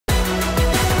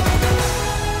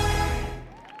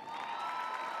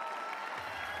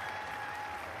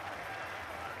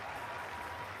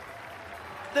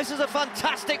this is a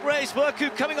fantastic race.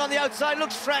 Worku coming on the outside,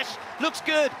 looks fresh, looks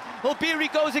good.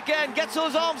 Obiri goes again, gets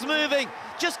those arms moving,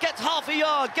 just gets half a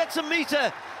yard, gets a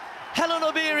meter. Hellen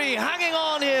Obiri hanging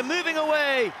on here, moving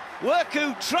away.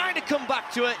 Worku trying to come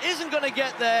back to it, isn't going to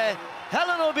get there.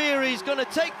 Hellen Obiri's going to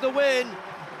take the win.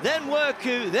 Then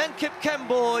Worku, then Kip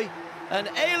Kemboy, and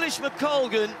Eilish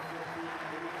McColgan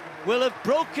will have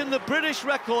broken the British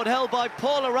record held by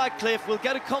Paula Radcliffe. We'll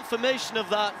get a confirmation of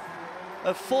that,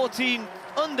 of 14,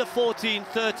 under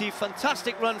 14:30.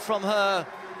 Fantastic run from her.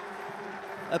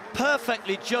 A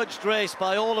perfectly judged race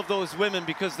by all of those women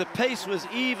because the pace was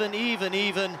even.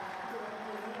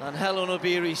 And Hellen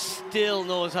Obiri still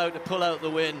knows how to pull out the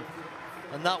win.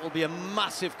 And that will be a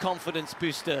massive confidence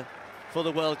booster for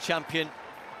the world champion.